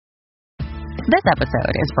This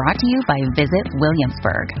episode is brought to you by Visit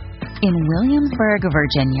Williamsburg. In Williamsburg,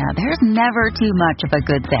 Virginia, there's never too much of a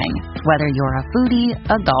good thing. Whether you're a foodie,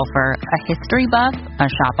 a golfer, a history buff, a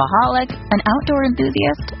shopaholic, an outdoor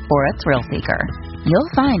enthusiast, or a thrill seeker,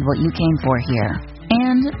 you'll find what you came for here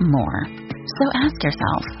and more. So ask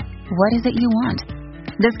yourself, what is it you want?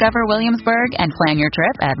 Discover Williamsburg and plan your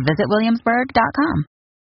trip at visitwilliamsburg.com.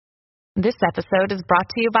 This episode is brought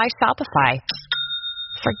to you by Shopify.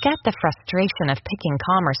 Forget the frustration of picking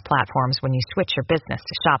commerce platforms when you switch your business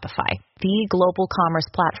to Shopify, the global commerce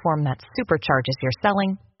platform that supercharges your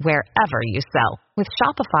selling wherever you sell. With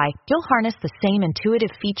Shopify, you'll harness the same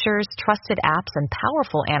intuitive features, trusted apps, and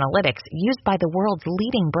powerful analytics used by the world's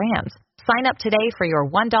leading brands. Sign up today for your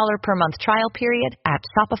 $1 per month trial period at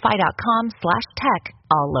shopify.com/tech,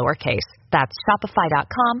 all lowercase. That's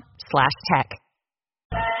shopify.com/tech.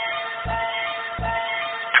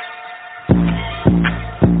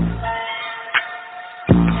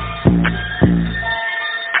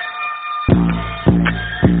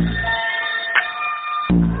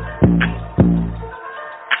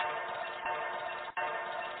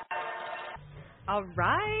 All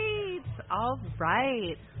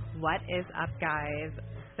right. What is up, guys?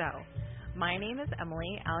 So, my name is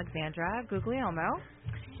Emily Alexandra Guglielmo,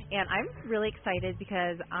 and I'm really excited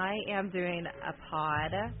because I am doing a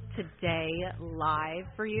pod today live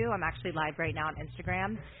for you. I'm actually live right now on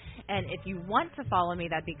Instagram, and if you want to follow me,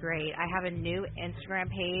 that'd be great. I have a new Instagram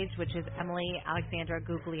page, which is Emily Alexandra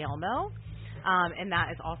Guglielmo, and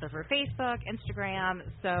that is also for Facebook, Instagram.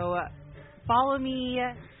 So, follow me.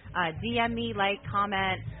 DM me, like,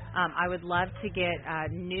 comment. I would love to get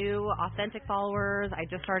new, authentic followers. I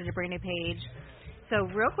just started a brand new page. So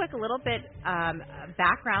real quick, a little bit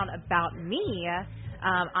background about me.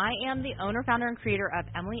 I am the owner, founder, and creator of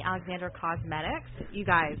Emily Alexandra Cosmetics. You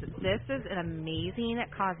guys, this is an amazing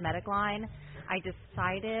cosmetic line. I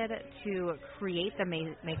decided to create the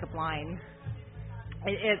makeup line.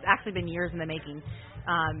 It's actually been years in the making.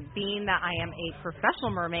 Being that I am a professional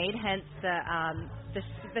mermaid, hence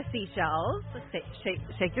the seashells.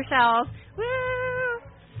 Shake your shells. Woo!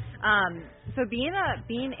 So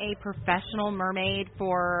being a professional mermaid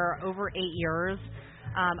for over 8 years,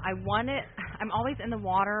 I'm always in the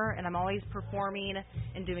water, and I'm always performing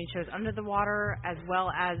and doing shows under the water, as well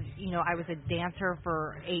as, I was a dancer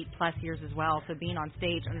for 8+ years as well. So being on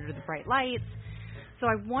stage under the bright lights. So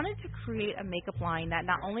I wanted to create a makeup line that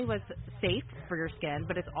not only was safe for your skin,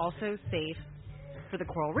 but it's also safe for the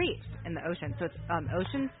coral reefs in the ocean. So it's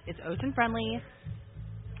ocean friendly,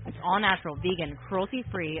 it's all natural, vegan, cruelty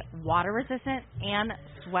free, water resistant, and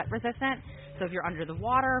sweat resistant. So if you're under the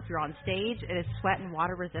water, if you're on stage, it is sweat and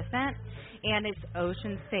water resistant, and it's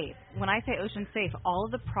ocean safe. When I say ocean safe, all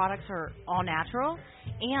of the products are all natural,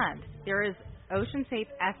 and there is ocean safe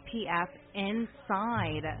SPF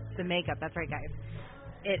inside the makeup. That's right, guys.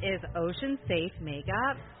 It is ocean safe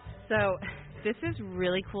makeup. So this is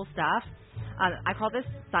really cool stuff. I call this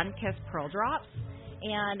Sun Kiss Pearl Drops.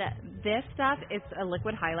 And this stuff, it's a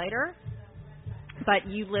liquid highlighter. But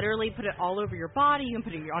you literally put it all over your body. You can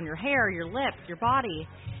put it on your hair, your lips, your body.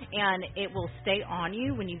 And it will stay on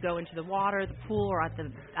you when you go into the water, the pool, or at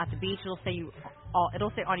the beach. It'll stay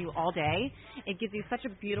on you all day. It gives you such a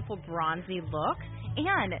beautiful bronzy look.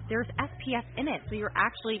 And there's SPF in it, so you're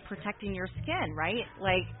actually protecting your skin, right?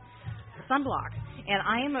 Like sunblock. And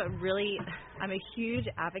I'm a huge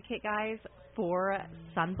advocate, guys, for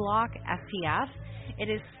sunblock SPF. It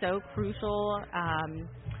is so crucial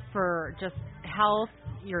for just health,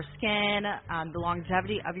 your skin, the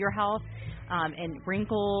longevity of your health, and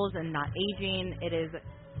wrinkles and not aging. It is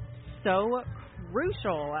so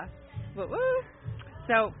crucial. Woo-woo.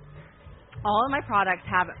 So all of my products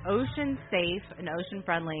have ocean-safe and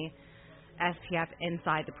ocean-friendly SPF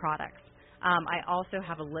inside the products. I also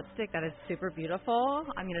have a lipstick that is super beautiful.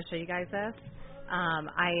 I'm going to show you guys this.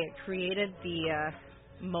 I created the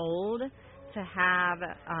mold to have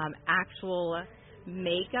actual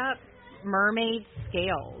makeup mermaid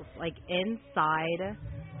scales, like inside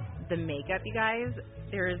the makeup, you guys.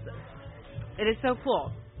 It is so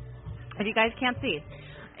cool. If you guys can't see,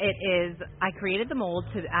 I created the mold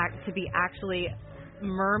to be actually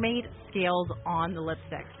mermaid scales on the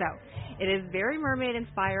lipstick. So it is very mermaid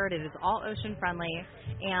inspired. It is all ocean friendly.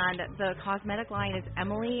 And the cosmetic line is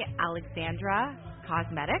Emily Alexandra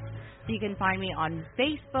Cosmetics. So you can find me on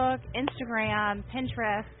Facebook, Instagram,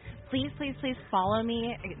 Pinterest. Please, please, please follow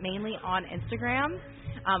me mainly on Instagram.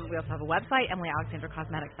 We also have a website,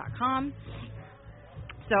 emilyalexandracosmetics.com.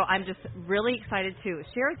 So I'm just really excited to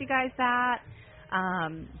share with you guys that.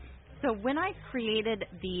 So when I created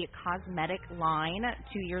the cosmetic line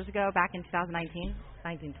 2 years ago, back in 2019,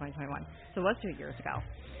 2021. So it was 2 years ago.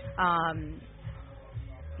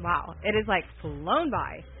 Wow, it is like flown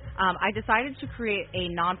by. I decided to create a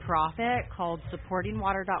nonprofit called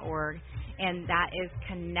supportingwater.org, and that is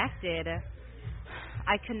connected.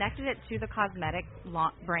 I connected it to the cosmetic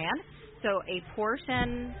brand. So a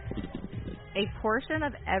portion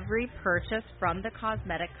of every purchase from the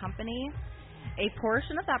cosmetic company, a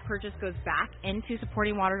portion of that purchase goes back into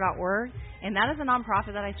supportingwater.org, and that is a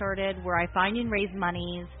nonprofit that I started where I find and raise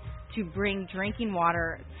monies to bring drinking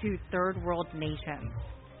water to third world nations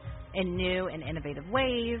in new and innovative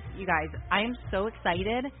ways. You guys, I am so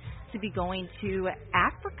excited to be going to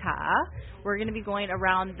Africa. We're going to be going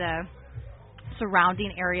around the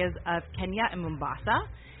surrounding areas of Kenya and Mombasa,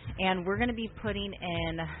 and we're going to be putting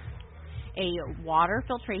in a water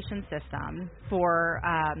filtration system for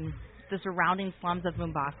the surrounding slums of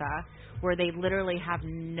Mombasa, where they literally have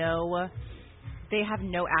no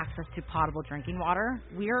access to potable drinking water.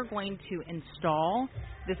 We are going to install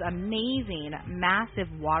this amazing, massive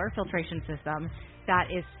water filtration system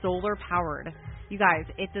that is solar powered. You guys,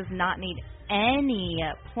 it does not need any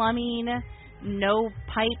plumbing, no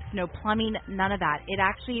pipes, no plumbing, none of that. It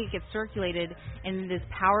actually gets circulated and it is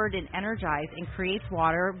powered and energized and creates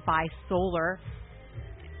water by solar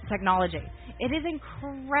technology. It is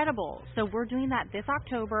incredible. So we're doing that this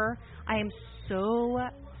October. I am so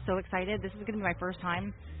excited. This is going to be my first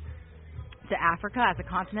time to Africa as a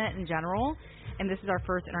continent in general, and this is our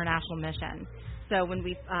first international mission. So when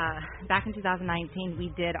we, back in 2019,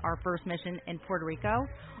 we did our first mission in Puerto Rico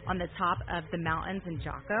on the top of the mountains in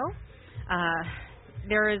Jaco.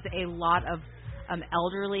 There is a lot of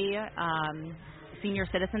elderly senior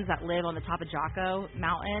citizens that live on the top of Jaco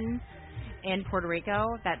Mountain in Puerto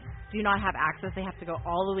Rico that do not have access. They have to go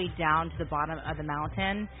all the way down to the bottom of the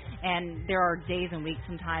mountain, and there are days and weeks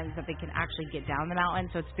sometimes that they can actually get down the mountain,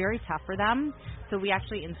 so it's very tough for them. So we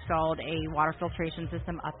actually installed a water filtration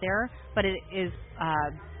system up there, but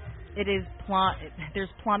there's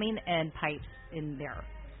plumbing and pipes in there.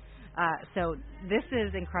 So this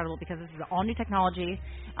is incredible because this is all new technology.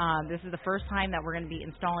 This is the first time that we're going to be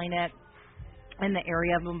installing it in the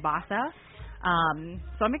area of Mombasa.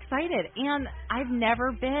 So I'm excited, and I've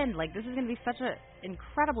never been, this is going to be such an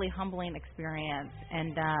incredibly humbling experience,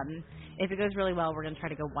 and if it goes really well, we're going to try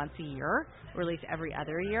to go once a year, or at least every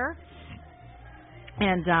other year,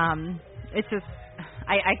 and it's just,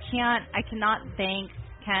 I cannot thank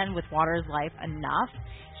Ken with Water is Life enough.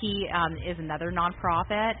 He is another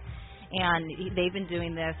nonprofit, and they've been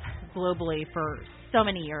doing this globally for so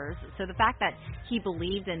many years. So the fact that he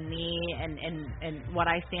believed in me and what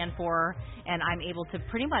I stand for, and I'm able to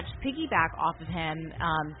pretty much piggyback off of him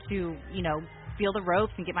to, feel the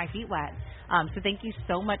ropes and get my feet wet. So thank you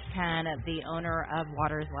so much, Ken, the owner of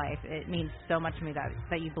Water is Life. It means so much to me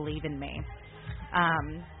that you believe in me.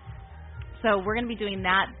 So we're going to be doing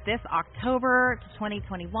that this October to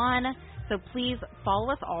 2021. So please follow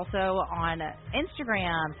us also on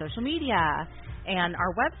Instagram, social media, and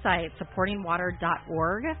our website,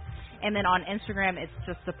 supportingwater.org. And then on Instagram, it's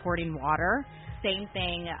just Supporting Water. Same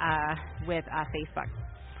thing with Facebook.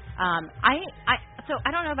 So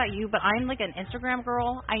I don't know about you, but I'm like an Instagram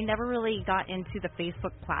girl. I never really got into the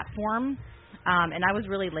Facebook platform. And I was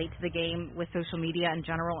really late to the game with social media in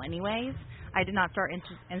general anyways. I did not start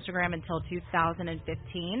Instagram until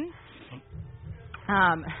 2015.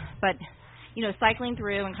 But cycling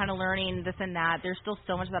through and kind of learning this and that, there's still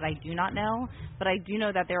so much that I do not know, but I do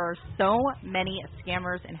know that there are so many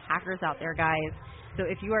scammers and hackers out there, guys. So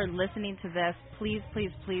if you are listening to this, please,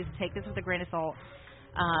 please, please take this with a grain of salt.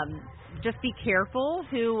 Just be careful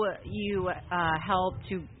who you help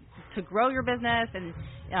to grow your business and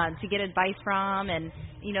to get advice from. And,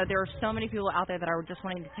 there are so many people out there that are just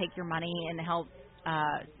wanting to take your money and help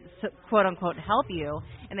quote unquote help you,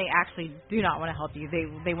 and they actually do not want to help you.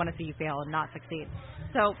 They want to see you fail and not succeed.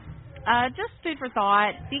 So just food for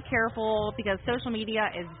thought. Be careful, because social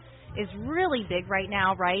media is really big right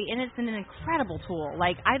now, right? And it's an incredible tool.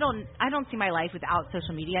 I don't see my life without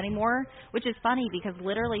social media anymore, which is funny because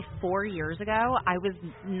literally 4 years ago I was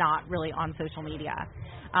not really on social media.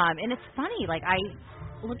 And it's funny,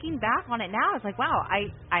 looking back on it now, it's wow, I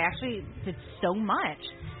actually did so much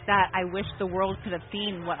that I wish the world could have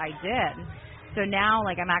seen what I did. So now,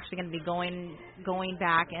 I'm actually going to be going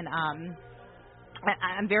back, and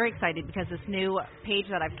I'm very excited because this new page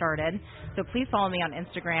that I've started. So please follow me on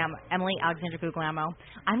Instagram, Emily Alexandra Guglielmo.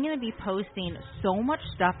 I'm going to be posting so much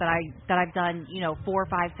stuff that I've done, 4,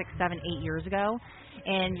 5, 6, 7, 8 years ago,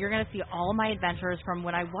 And you're going to see all my adventures from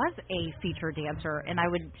when I was a featured dancer, and I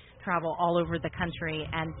would travel all over the country.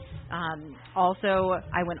 And also,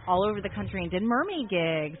 I went all over the country and did mermaid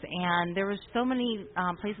gigs, and there was so many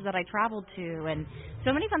places that I traveled to, and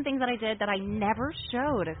so many fun things that I did that I never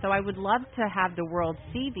showed. So I would love to have the world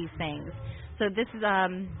see these things. So this is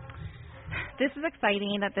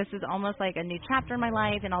exciting, that this is almost like a new chapter in my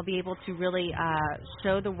life, and I'll be able to really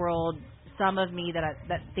show the world some of me that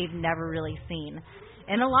they've never really seen.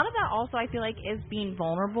 And a lot of that also, I feel like, is being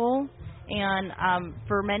vulnerable. And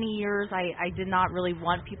for many years, I did not really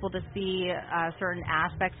want people to see certain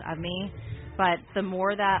aspects of me. But the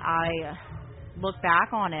more that I look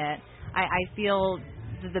back on it, I feel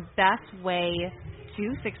the best way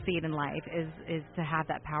to succeed in life is to have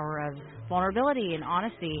that power of vulnerability and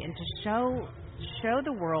honesty, and to show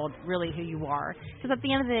the world really who you are. Because at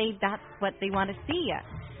the end of the day, that's what they want to see.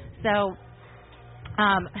 So,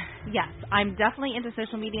 yes, I'm definitely into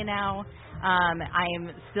social media now. I'm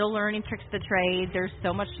still learning tricks of the trade. There's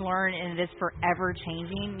so much to learn, and it is forever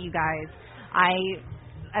changing. You guys,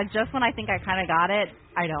 just when I think I kind of got it,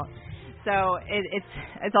 I don't. So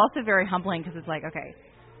it's also very humbling, because it's like, okay,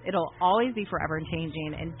 it'll always be forever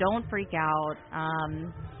changing, and don't freak out.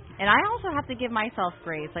 And I also have to give myself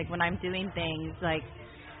grace, like when I'm doing things, like,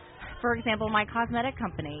 for example, my cosmetic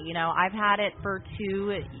company, I've had it for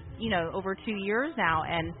over 2 years now,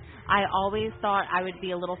 and I always thought I would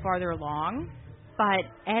be a little farther along, but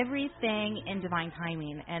everything in divine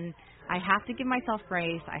timing, and I have to give myself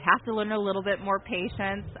grace. I have to learn a little bit more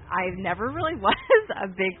patience. I never really was a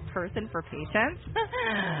big person for patience.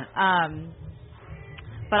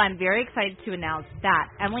 But I'm very excited to announce that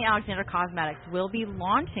Emily Alexander Cosmetics will be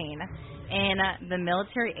launching in the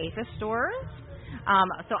military APHIS stores.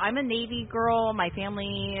 So I'm a Navy girl. My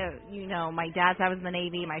family, my dad's side was in the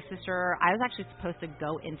Navy. My sister, I was actually supposed to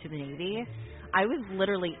go into the Navy. I was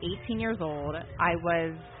literally 18 years old.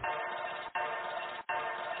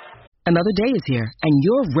 Another day is here, and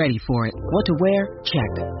you're ready for it. What to wear?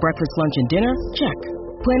 Check. Breakfast, lunch, and dinner? Check.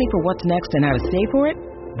 Planning for what's next and how to save for it?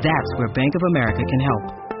 That's where Bank of America can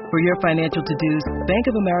help. For your financial to-dos, Bank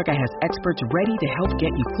of America has experts ready to help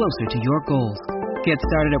get you closer to your goals. Get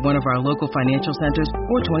started at one of our local financial centers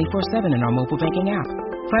or 24/7 in our mobile banking app.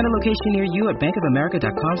 Find a location near you at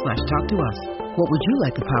bankofamerica.com/talktous. What would you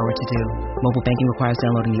like the power to do? Mobile banking requires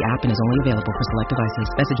downloading the app and is only available for select devices.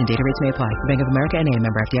 Message and data rates may apply. Bank of America N.A.,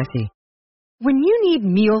 member FDIC. When you need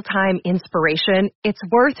mealtime inspiration, it's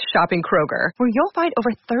worth shopping Kroger, where you'll find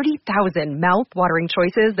over 30,000 mouth-watering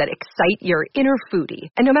choices that excite your inner foodie.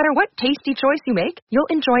 And no matter what tasty choice you make,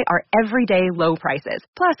 you'll enjoy our everyday low prices,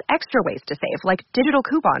 plus extra ways to save, like digital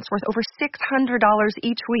coupons worth over $600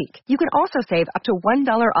 each week. You can also save up to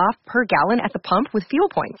 $1 off per gallon at the pump with fuel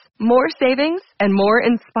points. More savings and more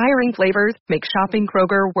inspiring flavors make shopping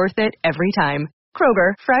Kroger worth it every time.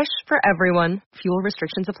 Kroger, fresh for everyone. Fuel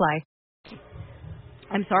restrictions apply.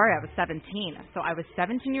 I'm sorry, I was 17. So I was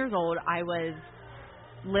 17 years old. I was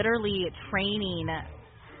literally training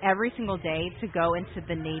every single day to go into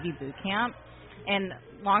the Navy boot camp. And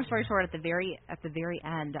long story short, at the very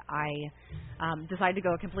end, I decided to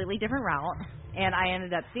go a completely different route. And I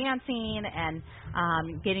ended up dancing and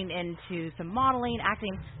getting into some modeling,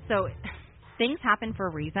 acting. So things happen for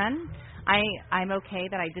a reason. I'm okay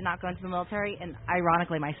that I did not go into the military, and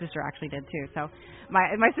ironically, my sister actually did too. So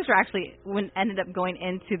my sister actually ended up going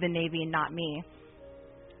into the Navy and not me.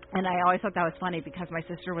 And I always thought that was funny, because my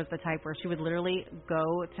sister was the type where she would literally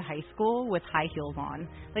go to high school with high heels on.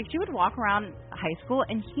 Like, she would walk around high school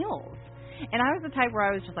in heels. And I was the type where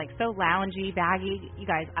I was just like so loungy, baggy. You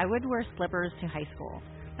guys, I would wear slippers to high school.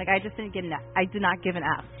 Like, I just did not give an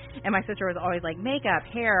F. And my sister was always like makeup,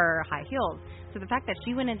 hair, high heels. So the fact that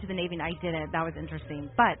she went into the Navy and I didn't, that was interesting.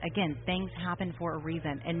 But again, things happen for a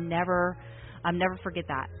reason, and never forget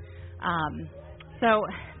that. So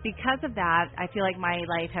because of that, I feel like my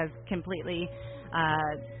life has completely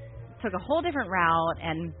took a whole different route.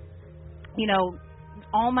 And,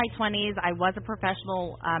 all my 20s, I was a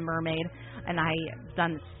professional mermaid, and I've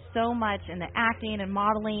done so much in the acting and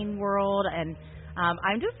modeling world, and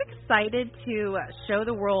I'm just excited to show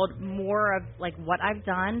the world more of like what I've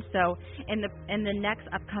done. So in the next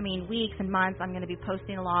upcoming weeks and months, I'm going to be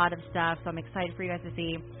posting a lot of stuff. So I'm excited for you guys to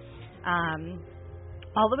see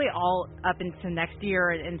all the way up into next year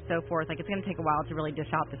and so forth. Like, it's going to take a while to really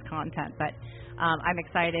dish out this content, but I'm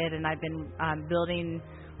excited, and I've been building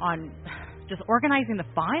on just organizing the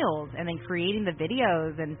files and then creating the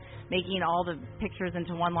videos and making all the pictures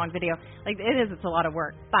into one long video. Like, it's a lot of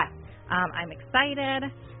work, but I'm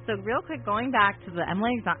excited. So real quick, going back to the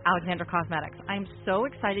Emily Alexander Cosmetics, I'm so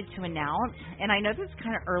excited to announce, and I know this is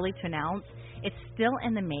kind of early to announce, it's still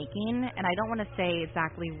in the making, and I don't want to say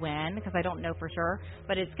exactly when because I don't know for sure,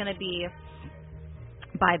 but it's going to be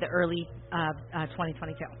by the early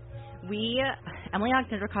 2022. Emily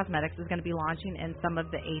Alexander Cosmetics is going to be launching in some of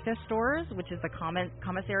the APHIS stores, which is the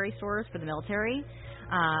commissary stores for the military.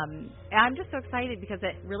 And I'm just so excited because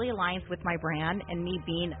it really aligns with my brand and me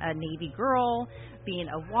being a Navy girl, being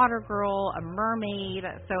a water girl, a mermaid.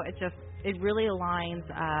 So it really aligns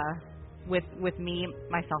with me,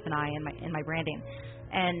 myself, and I in my branding.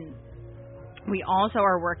 And we also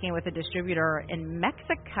are working with a distributor in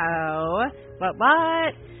Mexico.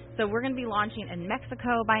 What? So we're going to be launching in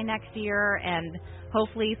Mexico by next year and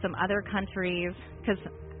hopefully some other countries because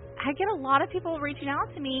I get a lot of people reaching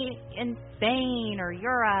out to me in Spain or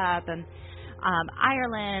Europe and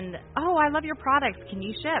Ireland. Oh, I love your products. Can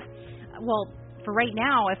you ship? Well, for right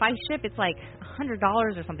now, if I ship, it's like $100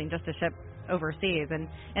 or something just to ship overseas. And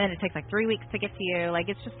then it takes like 3 weeks to get to you. Like,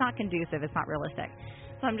 it's just not conducive. It's not realistic.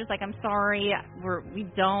 So I'm just like, I'm sorry. We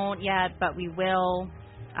don't yet, but we will.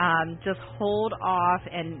 Just hold off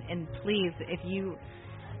and please, if you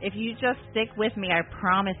just stick with me, I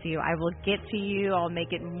promise you, I will get to you. I'll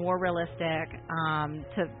make it more realistic,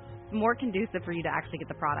 to more conducive for you to actually get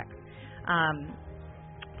the product.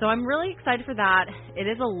 So I'm really excited for that. It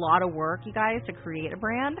is a lot of work, you guys, to create a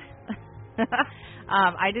brand.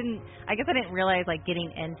 I guess I didn't realize like getting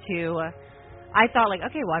into. I thought like,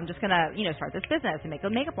 okay, well, I'm just gonna start this business and make a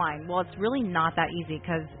makeup line. Well, it's really not that easy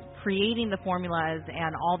because creating the formulas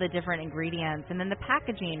and all the different ingredients and then the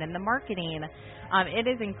packaging and the marketing, it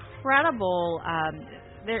is incredible.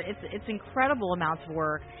 It's incredible amounts of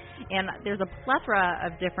work, and there's a plethora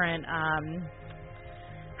of different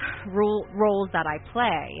roles that I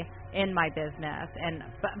play in my business,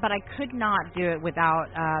 but I could not do it without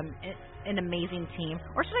an amazing team,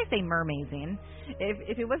 or should I say mermazing.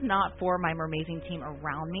 If it was not for my mermazing team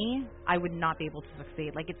around me, I would not be able to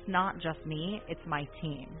succeed. Like, it's not just me, it's my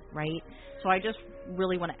team, right? So I just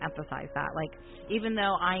really want to emphasize that. Like, even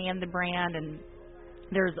though I am the brand and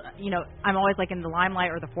there's, I'm always like in the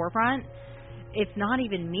limelight or the forefront, it's not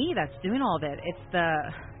even me that's doing all of it. It's the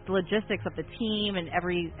logistics of the team and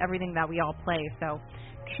everything that we all play. So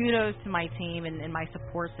kudos to my team and my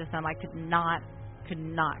support system. I could not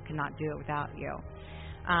do it without you.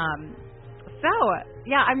 So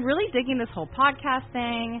yeah, I'm really digging this whole podcast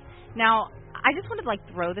thing. Now, I just want to like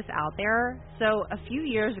throw this out there. So a few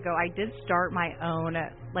years ago, I did start my own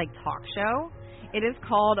like talk show. It is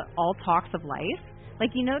called All Talks of Life.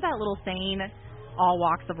 Like, that little saying, all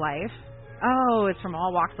walks of life? Oh, it's from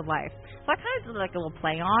All Walks of Life. So I kind of did like a little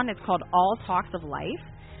play on. It's called All Talks of Life.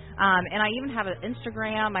 And I even have an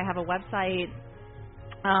Instagram. I have a website.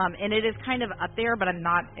 And it is kind of up there, but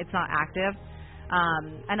it's not active.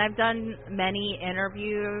 And I've done many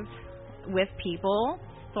interviews with people.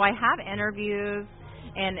 So I have interviews,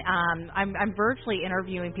 and I'm virtually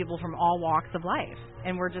interviewing people from all walks of life.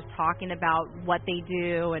 And we're just talking about what they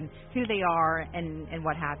do and who they are and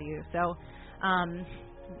what have you. So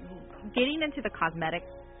getting into the cosmetic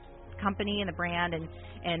company and the brand and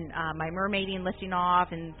my mermaiding lifting off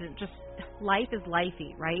and just life is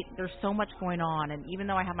lifey, right? There's so much going on, and even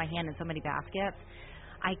though I have my hand in so many baskets,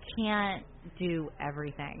 I can't do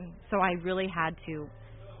everything. So I really had to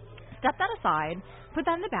step that aside, put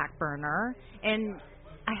that in the back burner, and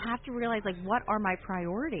I have to realize, like, what are my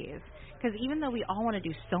priorities? Because even though we all want to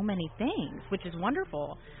do so many things, which is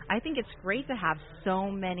wonderful, I think it's great to have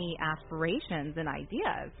so many aspirations and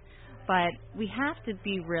ideas. But we have to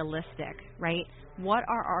be realistic, right? What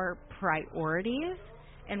are our priorities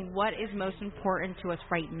and what is most important to us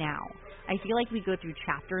right now? I feel like we go through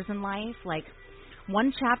chapters in life. Like,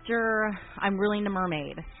 one chapter, I'm really a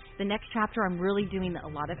mermaid. The next chapter, I'm really doing a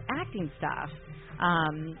lot of acting stuff.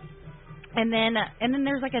 And then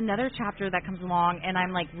there's like another chapter that comes along, and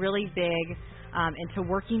I'm like really big into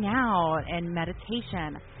working out and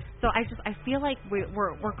meditation. So I feel like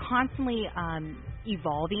we're constantly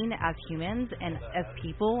evolving as humans and as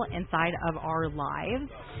people inside of our lives.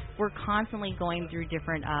 We're constantly going through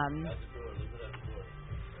different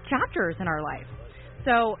chapters in our life.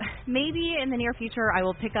 So maybe in the near future I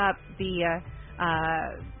will pick up the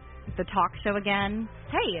talk show again.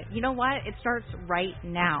 Hey, you know what? It starts right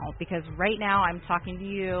now, because right now I'm talking to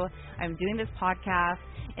you. I'm doing this podcast,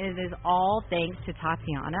 and it is all thanks to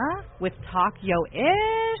Tatiana with Talk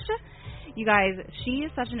Yo-ish. You guys, she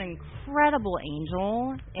is such an incredible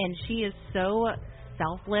angel, and she is so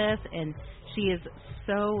selfless, and she is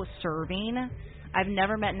so serving. I've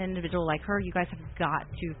never met an individual like her. You guys have got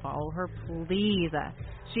to follow her, please.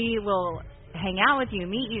 She will hang out with you,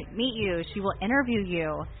 meet you. She will interview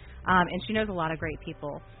you, and she knows a lot of great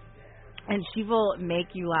people. And she will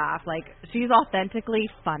make you laugh. Like, she's authentically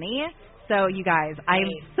funny. So, you guys, I'm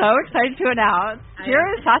so excited to announce. Here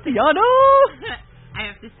is Tatiana. I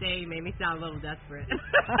have to say, you made me sound a little desperate.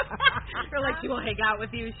 Or like, she will hang out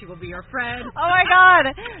with you. She will be your friend. Oh, my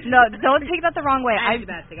God. No, don't take that the wrong way. I'm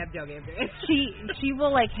joking. She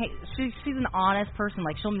will, like, hey, she's an honest person.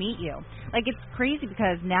 Like, she'll meet you. Like, it's crazy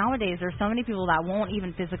because nowadays there's so many people that won't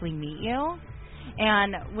even physically meet you.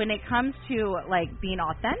 And when it comes to, like, being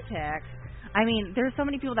authentic, I mean, there's so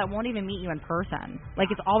many people that won't even meet you in person.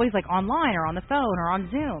 Like, it's always, like, online or on the phone or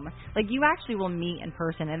on Zoom. Like, you actually will meet in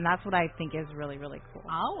person, and that's what I think is really, really cool.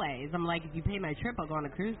 Always. I'm like, if you pay my trip, I'll go on a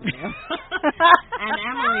cruise with you. And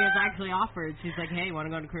Emily has actually offered. She's like, hey, you want to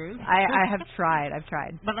go on a cruise? I have tried. I've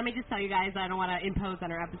tried. But let me just tell you guys, I don't want to impose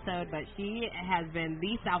on her episode, but she has been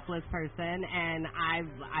the selfless person, and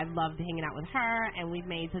I've loved hanging out with her, and we've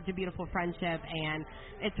made such a beautiful friendship, and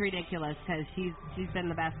it's ridiculous because she's been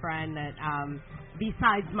the best friend that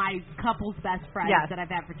besides my couple's best friends that I've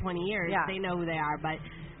had for 20 years. They know who they are, but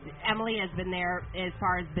Emily has been there as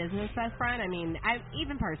far as business best friend. I mean,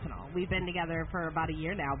 even personal. We've been together for about a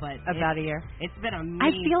year now, but about a year. It's been amazing. I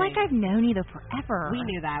feel like I've known you forever. We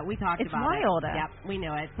knew that. We talked about it. It's wild. Yep, we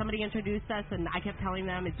knew it. Somebody introduced us, and I kept telling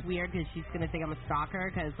them it's weird because she's going to think I'm a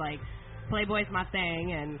stalker because, like, Playboy's my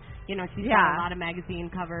thing, and, you know, she's got a lot of magazine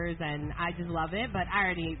covers, and I just love it, but I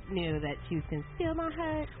already knew that she was going to steal my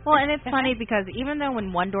heart. Well, and it's funny because even though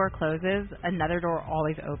when one door closes, another door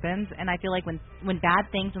always opens, and I feel like when bad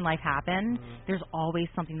things in life happen, there's always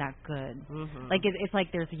something that's good. Like, it's like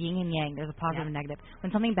there's yin and yang, there's a positive and negative.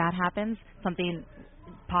 When something bad happens, something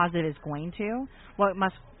positive is going to. What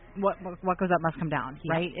goes up must come down,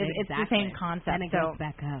 right? It's the same concept. And it goes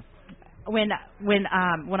back up. When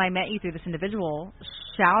I met you through this individual,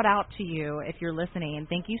 shout out to you if you're listening, and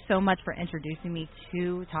thank you so much for introducing me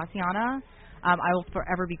to Tatiana. I will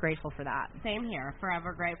forever be grateful for that. Same here,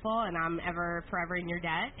 forever grateful, and I'm forever in your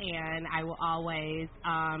debt, and I will always,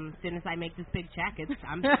 as soon as I make this big check,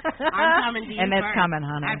 I'm coming to you and it's first. coming,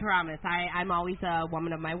 honey. I promise. I'm always a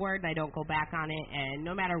woman of my word, and I don't go back on it, and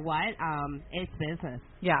no matter what, it's business.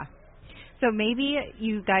 Yeah. So maybe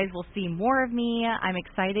you guys will see more of me. I'm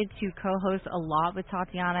excited to co-host a lot with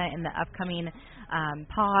Tatiana in the upcoming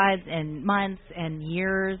pods and months and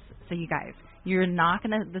years. So you guys, this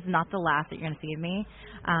is not the last that you're going to see of me.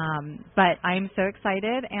 But I'm so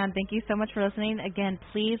excited, and thank you so much for listening. Again,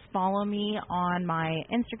 please follow me on my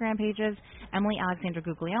Instagram pages, Emily Alexandra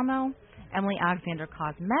Guglielmo, Emily Alexandra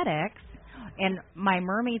Cosmetics, and my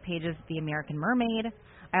mermaid page is The American Mermaid.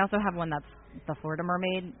 I also have one that's the Florida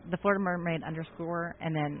Mermaid _,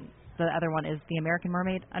 and then the other one is The American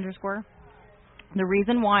Mermaid _. The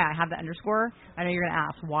reason why I have the underscore, I know you're going to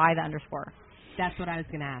ask, why the underscore? That's what I was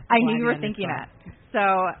going to ask. I knew you were thinking it. So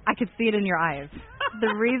I could see it in your eyes.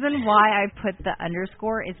 The reason why I put the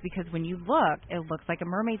underscore is because when you look, it looks like a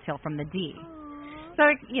mermaid tail from the D. So,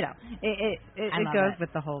 you know, it goes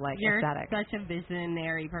with the whole, like, aesthetic. You're such a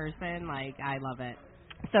visionary person. Like, I love it.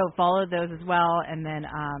 So follow those as well, and then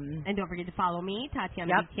and don't forget to follow me,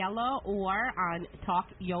 Tatiana Vitiello, or on Talk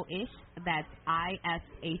Yo Ish. That's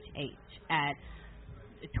ISHH at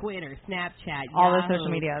Twitter, Snapchat, all Yahoo, the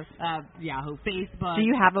social medias, Yahoo, Facebook. Do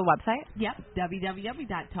you have a website? Yep,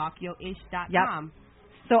 www.talkyoish.com. Yep.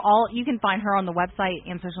 So you can find her on the website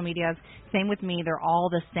and social medias. Same with me; they're all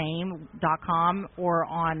the same .com or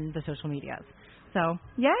on the social medias. So,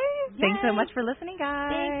 yay! Thanks so much for listening,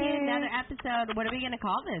 guys. Thank you. Another episode. What are we going to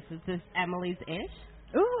call this? Is this Emily's Ish?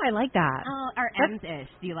 Ooh, I like that. Or M's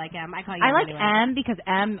Ish. Do you like M? I call you I M like anyway. M because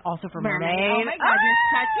M also for mermaid. Oh, my God.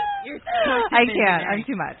 You're such a I can't. I'm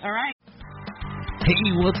too much. All right.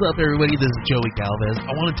 Hey, what's up, everybody? This is Joey Galvez.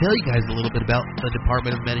 I want to tell you guys a little bit about the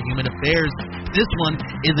Department of Meta-Human Affairs. This one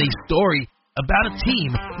is a story about a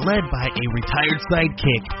team led by a retired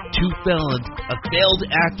sidekick, 2 felons, a failed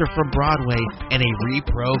actor from Broadway, and a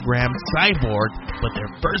reprogrammed cyborg. But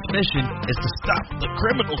their first mission is to stop the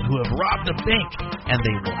criminals who have robbed a bank, and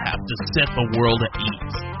they will have to set the world at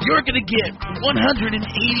ease. You're going to get 180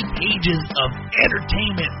 pages of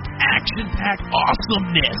entertainment, action-packed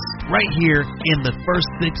awesomeness right here in the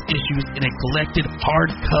first 6 issues in a collected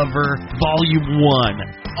hardcover volume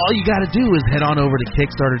 1. All you got to do is head on over to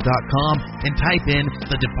Kickstarter.com and type in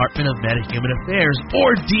the Department of Meta-Human Affairs,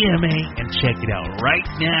 or DMA, and check it out right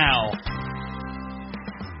now.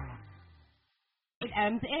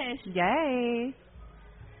 M's Ish. Yay.